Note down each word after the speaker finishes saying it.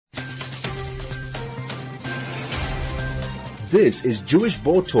This is Jewish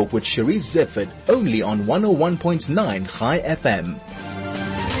Board Talk with Cherise Zifford, only on 101.9 Chai FM.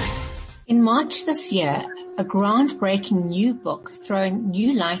 In March this year, a groundbreaking new book throwing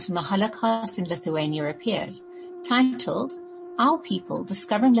new light on the Holocaust in Lithuania appeared, titled Our People,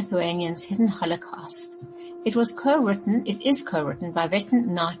 Discovering Lithuanians' Hidden Holocaust. It is co-written by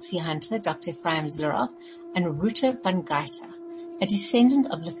veteran Nazi hunter Dr. Efraim Zuroff and Ruta van Geiter, a descendant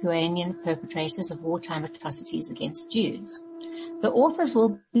of Lithuanian perpetrators of wartime atrocities against Jews. The authors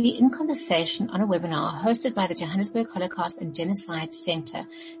will be in conversation on a webinar hosted by the Johannesburg Holocaust and Genocide Center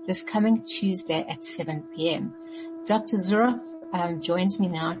this coming Tuesday at 7 p.m. Dr. Zuroff joins me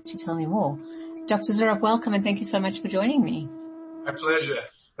now to tell me more. Dr. Zuroff, welcome and thank you so much for joining me. My pleasure.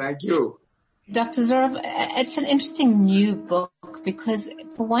 Thank you. Dr. Zuroff, it's an interesting new book because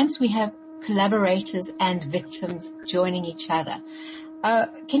for once we have collaborators and victims joining each other.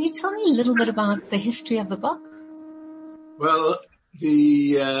 Can you tell me a little bit about the history of the book? Well,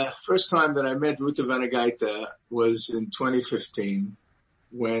 the first time that I met Ruta van Geiter was in 2015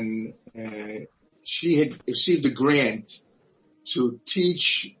 when she had received a grant to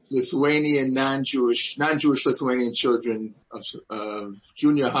teach Lithuanian non-Jewish Lithuanian children of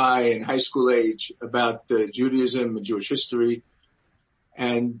junior high and high school age about Judaism and Jewish history.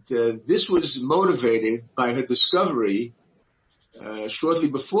 And this was motivated by her discovery shortly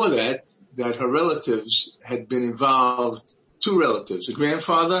before that her relatives had been involved, two relatives, a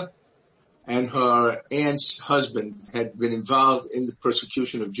grandfather and her aunt's husband had been involved in the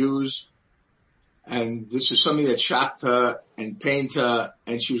persecution of Jews. And this was something that shocked her and pained her,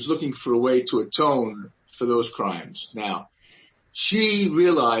 and she was looking for a way to atone for those crimes. Now, she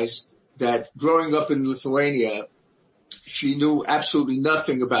realized that growing up in Lithuania, she knew absolutely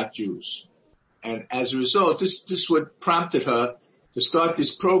nothing about Jews. And as a result, this is what prompted her to start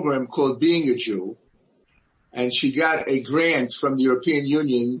this program called Being a Jew. And she got a grant from the European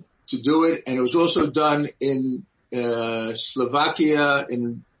Union to do it. And it was also done in Slovakia,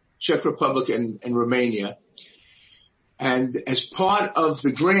 in Czech Republic, and Romania. And as part of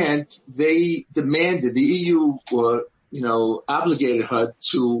the grant, they demanded, the EU obligated her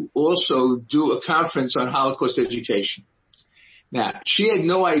to also do a conference on Holocaust education. Now, she had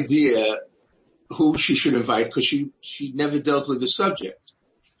no idea who she should invite because she never dealt with the subject.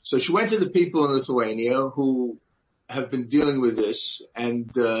 So she went to the people in Lithuania who have been dealing with this, and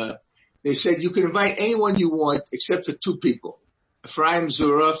they said, you can invite anyone you want except for two people, Efraim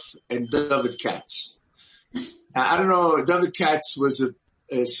Zuroff and David Katz. Now, I don't know, David Katz was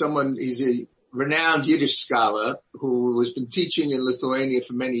he's a renowned Yiddish scholar who has been teaching in Lithuania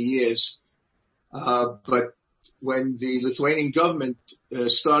for many years, but when the Lithuanian government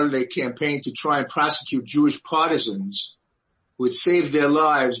started a campaign to try and prosecute Jewish partisans who had saved their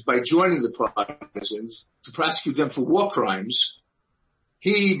lives by joining the partisans, to prosecute them for war crimes,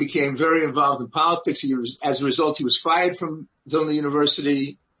 he became very involved in politics. As a result, he was fired from Vilna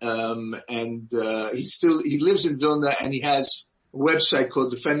University, and he lives in Vilna, and he has a website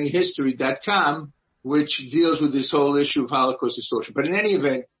called defendinghistory.com, which deals with this whole issue of Holocaust distortion. But in any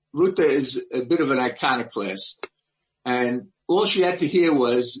event, Ruta is a bit of an iconoclast, and all she had to hear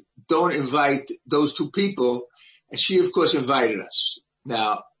was, don't invite those two people, and she, of course, invited us.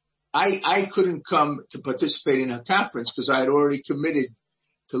 Now, I couldn't come to participate in her conference because I had already committed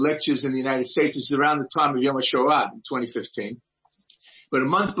to lectures in the United States. This is around the time of Yom HaShoah in 2015. But a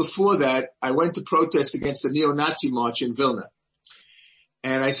month before that, I went to protest against the neo-Nazi march in Vilna.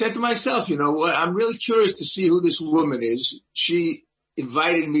 And I said to myself, you know what, I'm really curious to see who this woman is. She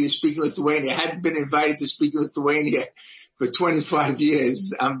invited me to speak in Lithuania. I hadn't been invited to speak in Lithuania for 25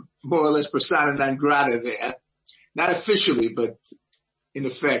 years. I'm more or less persona non grata there. Not officially, but in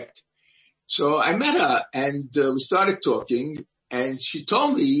effect. So I met her and we started talking, and she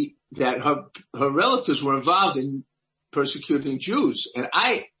told me that her relatives were involved in persecuting Jews. And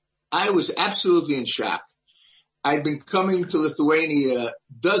I was absolutely in shock. I'd been coming to Lithuania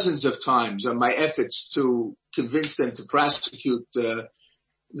dozens of times on my efforts to convince them to prosecute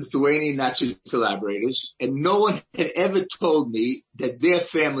Lithuanian Nazi collaborators, and no one had ever told me that their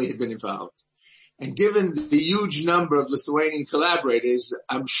family had been involved. And given the huge number of Lithuanian collaborators,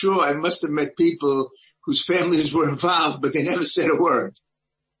 I'm sure I must have met people whose families were involved, but they never said a word.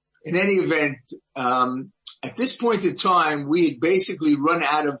 In any event, at this point in time, we had basically run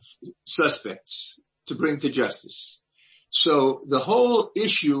out of suspects to bring to justice. So the whole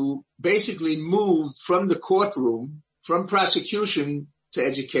issue basically moved from the courtroom, from prosecution to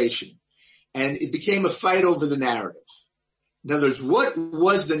education. And it became a fight over the narrative. In other words, what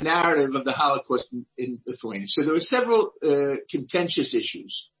was the narrative of the Holocaust in Lithuania? So there were several contentious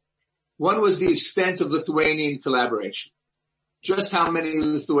issues. One was the extent of Lithuanian collaboration. just how many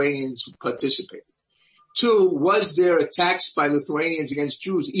Lithuanians participated. 2, was there attacks by Lithuanians against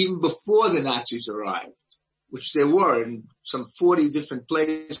Jews even before the Nazis arrived, which there were in some 40 different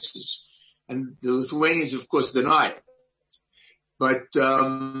places, and the Lithuanians, of course, deny it. But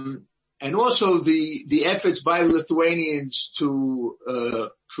and also the efforts by Lithuanians to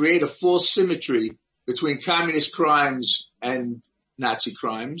create a false symmetry between communist crimes and Nazi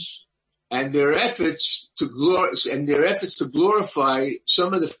crimes, and their efforts to glorify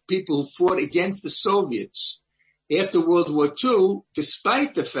some of the people who fought against the Soviets after World War II,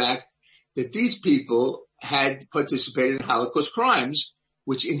 despite the fact that these people had participated in Holocaust crimes,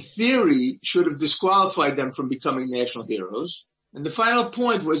 which in theory should have disqualified them from becoming national heroes. And the final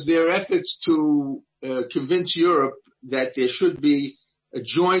point was their efforts to convince Europe that there should be a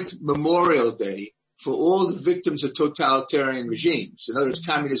joint Memorial Day for all the victims of totalitarian regimes, in other words,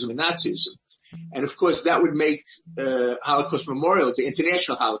 communism and Nazism. And of course, that would make Holocaust Memorial Day,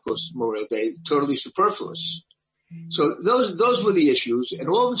 International Holocaust Memorial Day, totally superfluous. So those were the issues. And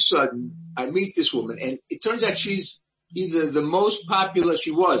all of a sudden, I meet this woman, and it turns out she's either the most popular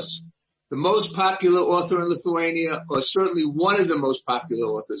author in Lithuania, or certainly one of the most popular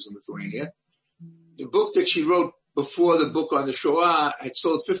authors in Lithuania. The book that she wrote before the book on the Shoah had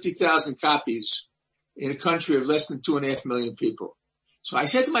sold 50,000 copies in a country of less than 2.5 million people. So I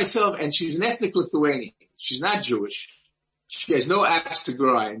said to myself, and she's an ethnic Lithuanian. She's not Jewish. She has no axe to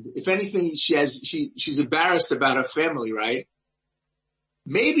grind. If anything, she's embarrassed about her family, right?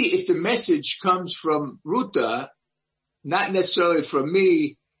 Maybe if the message comes from Ruta, not necessarily from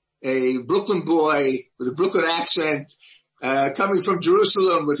me, a Brooklyn boy with a Brooklyn accent, coming from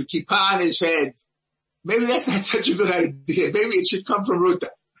Jerusalem with a kippah on his head, maybe that's not such a good idea. Maybe it should come from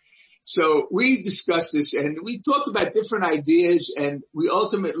Ruta. So we discussed this, and we talked about different ideas, and we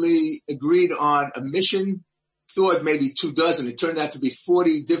ultimately agreed on a mission. Thought maybe 24. It turned out to be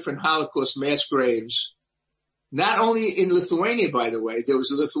 40 different Holocaust mass graves. Not only in Lithuania, by the way. There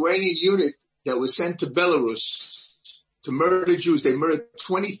was a Lithuanian unit that was sent to Belarus to murder Jews. They murdered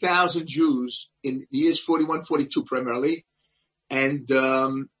 20,000 Jews in the years 41, 42 primarily. And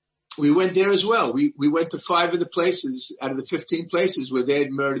we went there as well. We went to 5 of the places out of the 15 places where they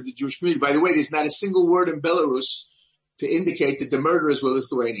had murdered the Jewish community. By the way, there's not a single word in Belarus to indicate that the murderers were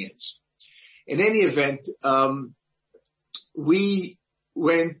Lithuanians. In any event, we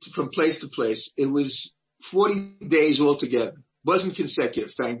went from place to place. It was 40 days altogether. It wasn't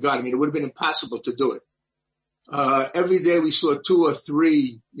consecutive, thank God. I mean, it would have been impossible to do it. Every day we saw 2 or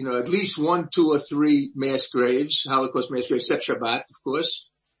 3, at least 1, 2 or 3 mass graves, Holocaust mass graves, except Shabbat, of course.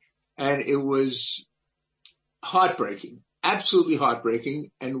 And it was heartbreaking, absolutely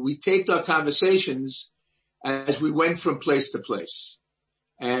heartbreaking. And we taped our conversations as we went from place to place.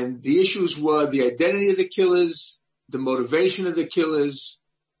 And the issues were the identity of the killers, the motivation of the killers,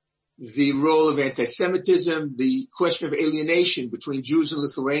 the role of anti-Semitism, the question of alienation between Jews and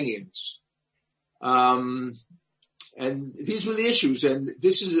Lithuanians. And these were the issues, and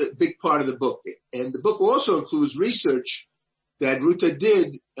this is a big part of the book. And the book also includes research that Ruta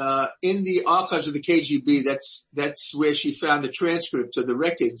did in the archives of the KGB. That's where she found the transcripts of the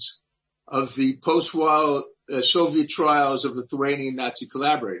records of the post-war Soviet trials of Lithuanian Nazi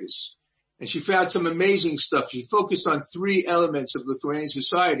collaborators. And she found some amazing stuff. She focused on 3 elements of Lithuanian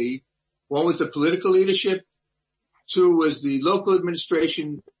society. 1 was the political leadership. 2 was the local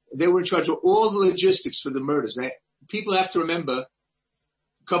administration. They were in charge of all the logistics for the murders. Now, people have to remember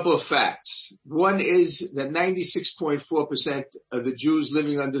a couple of facts. 1 is that 96.4% of the Jews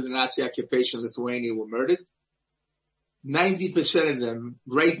living under the Nazi occupation in Lithuania were murdered. 90% of them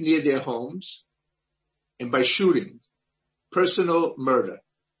right near their homes, and by shooting. Personal murder.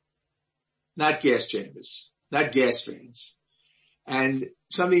 Not gas chambers, not gas vans. And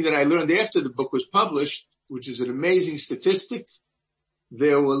something that I learned after the book was published, which is an amazing statistic,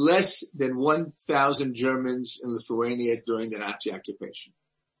 there were less than 1,000 Germans in Lithuania during the Nazi occupation.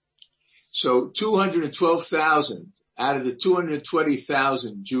 So 212,000 out of the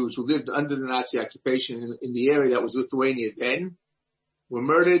 220,000 Jews who lived under the Nazi occupation in the area that was Lithuania then were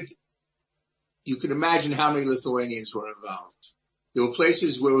murdered. You can imagine how many Lithuanians were involved. There were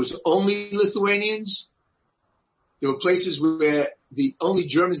places where it was only Lithuanians. There were places where the only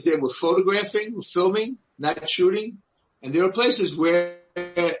Germans there were photographing, were filming, not shooting. And there were places where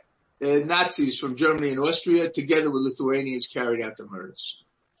Nazis from Germany and Austria, together with Lithuanians, carried out the murders.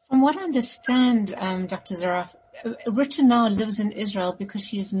 From what I understand, Dr. Zuroff, Ruta now lives in Israel because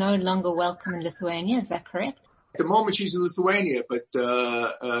she's no longer welcome in Lithuania. Is that correct? At the moment, she's in Lithuania, but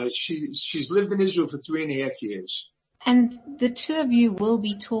she's lived in Israel for 3.5 years. And the two of you will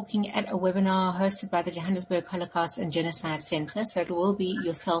be talking at a webinar hosted by the Johannesburg Holocaust and Genocide Center. So it will be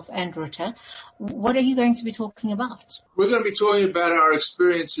yourself and Ruta. What are you going to be talking about? We're going to be talking about our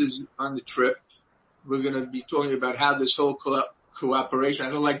experiences on the trip. We're going to be talking about how this whole cooperation,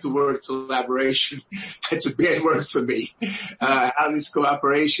 I don't like the word collaboration. It's a bad word for me. How this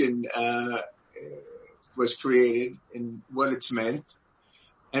cooperation, was created and what it's meant.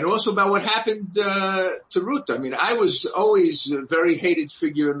 And also about what happened, to Ruta. I mean, I was always a very hated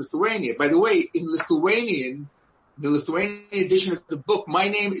figure in Lithuania. By the way, in the Lithuanian edition of the book, my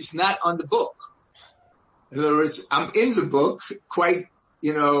name is not on the book. In other words, I'm in the book quite,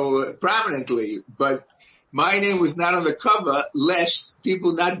 prominently, but my name was not on the cover lest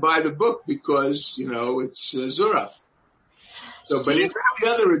people not buy the book because, it's Zuroff. So, but in all the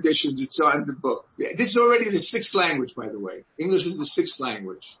other editions, it's on the book. This is already the 6th language, by the way. English is the 6th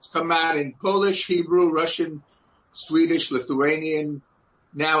language. It's come out in Polish, Hebrew, Russian, Swedish, Lithuanian.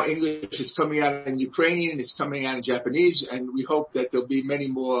 Now English is coming out in Ukrainian. It's coming out in Japanese. And we hope that there'll be many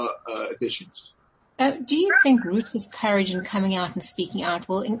more editions. Do you think Ruta's courage in coming out and speaking out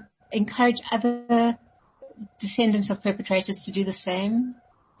will encourage other descendants of perpetrators to do the same,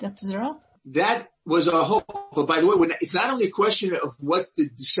 Dr. Zuroff? That was our hope. But by the way, it's not only a question of what the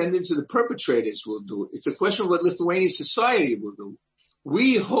descendants of the perpetrators will do. It's a question of what Lithuanian society will do.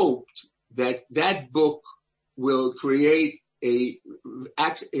 We hoped that that book will create a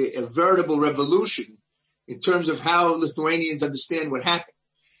veritable revolution in terms of how Lithuanians understand what happened.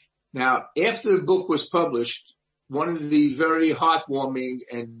 Now, after the book was published, one of the very heartwarming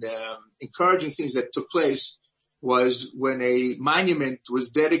and encouraging things that took place was when a monument was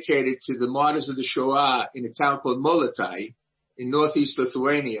dedicated to the martyrs of the Shoah in a town called Molotai in northeast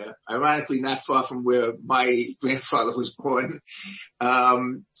Lithuania, ironically not far from where my grandfather was born.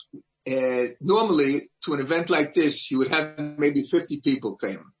 Normally, to an event like this, you would have maybe 50 people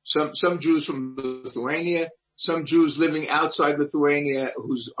came. Some Jews from Lithuania, some Jews living outside Lithuania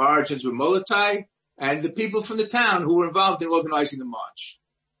whose origins were Molotai, and the people from the town who were involved in organizing the march.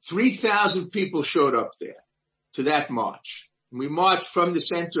 3,000 people showed up there to that march. And we marched from the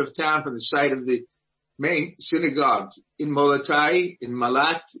center of town, from the site of the main synagogue in Molotai, in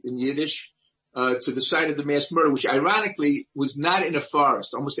Malat, in Yiddish, to the site of the mass murder, which ironically was not in a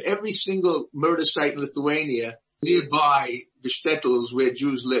forest. Almost every single murder site in Lithuania nearby the shtetls where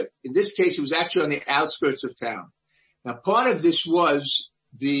Jews lived. In this case, it was actually on the outskirts of town. Now, part of this was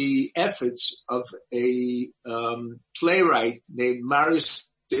the efforts of a playwright named Marius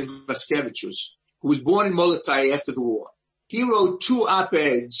Ivaskevicius, who was born in Molotai after the war. He wrote 2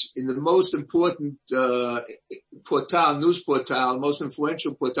 op-eds in the most important news portal, most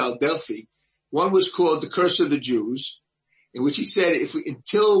influential portal, Delphi. One was called The Curse of the Jews, in which he said,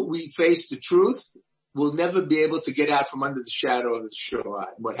 until we face the truth, we'll never be able to get out from under the shadow of the Shoah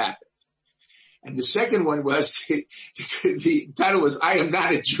and what happened. And the second one was, the title was, I Am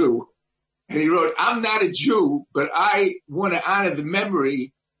Not a Jew. And he wrote, I'm not a Jew, but I want to honor the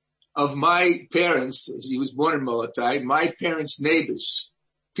memory of my parents, he was born in Molotai, my parents' neighbors,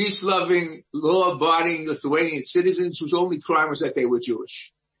 peace-loving, law-abiding Lithuanian citizens whose only crime was that they were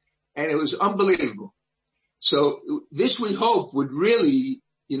Jewish. And it was unbelievable. So this, we hope, would really,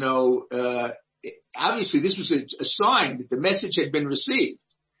 obviously this was a sign that the message had been received.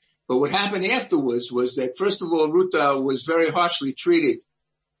 But what happened afterwards was that, first of all, Ruta was very harshly treated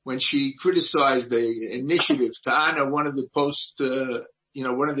when she criticized the initiative to honor one of the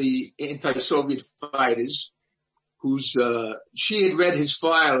one of the anti-Soviet fighters she had read his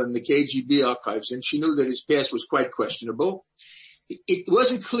file in the KGB archives, and she knew that his past was quite questionable. It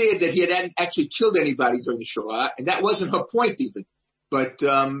wasn't clear that he had actually killed anybody during the Shoah, and that wasn't her point even. But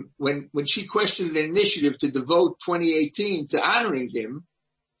when she questioned an initiative to devote 2018 to honoring him,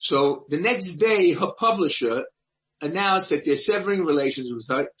 so the next day her publisher announced that they're severing relations with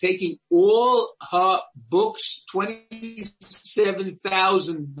her, taking all her books,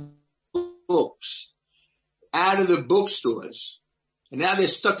 27,000 books, out of the bookstores. And now they're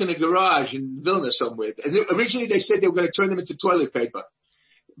stuck in a garage in Vilna somewhere. And originally they said they were going to turn them into toilet paper.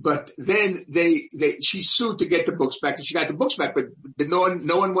 But then she sued to get the books back, and she got the books back, but no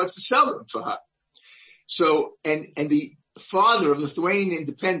one wants to sell them for her. So, and the father of Lithuanian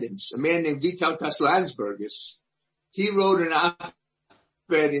independence, a man named Vytautas Landsbergis, he wrote an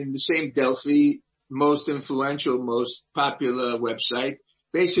op-ed in the same Delphi, most influential, most popular website,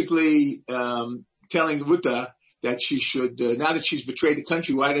 basically telling Ruta that she should, now that she's betrayed the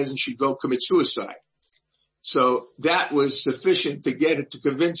country, why doesn't she go commit suicide? So that was sufficient to get her to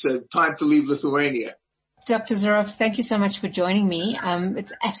convince her time to leave Lithuania. Dr. Zuroff, thank you so much for joining me.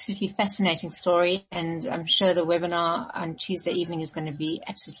 It's absolutely fascinating story, and I'm sure the webinar on Tuesday evening is going to be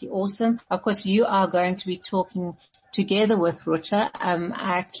absolutely awesome. Of course, you are going to be talking together with Ruta.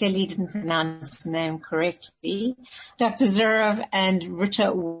 I clearly didn't pronounce the name correctly. Dr. Zuroff and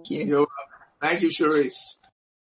Ruta, Thank you, Cherise.